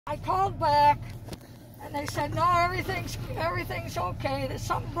I called back, and they said, no, everything's okay. There's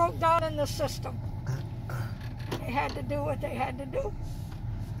something broke down in the system. They had to do what they had to do.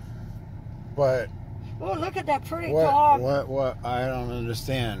 But oh, look at that pretty dog. What? I don't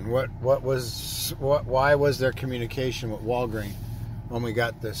understand. Why was there communication with Walgreens when we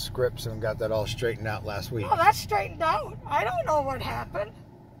got the scripts and got that all straightened out last week? Oh, that's straightened out. I don't know what happened.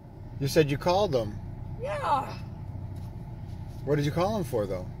 You said you called them. Yeah. What did you call them for,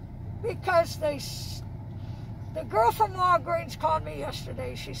 though? Because the girl from Walgreens called me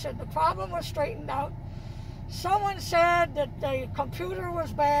yesterday. She said the problem was straightened out. Someone said that the computer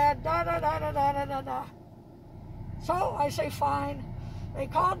was bad, da-da-da-da-da-da-da. So I say, fine. They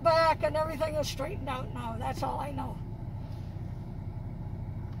called back and everything is straightened out now. That's all I know.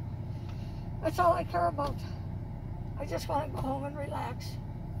 That's all I care about. I just want to go home and relax.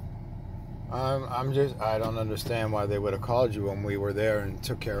 I don't understand why they would have called you when we were there and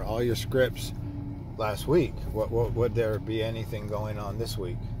took care of all your scripts last week. Would there be anything going on this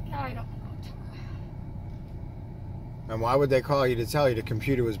week? I don't know. And why would they call you to tell you the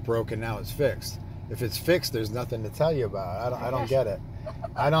computer was broken, now it's fixed? If it's fixed, there's nothing to tell you about. I don't get it.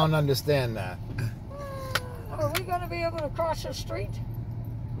 I don't understand that. Are we going to be able to cross the street?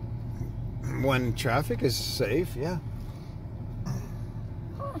 When traffic is safe, yeah.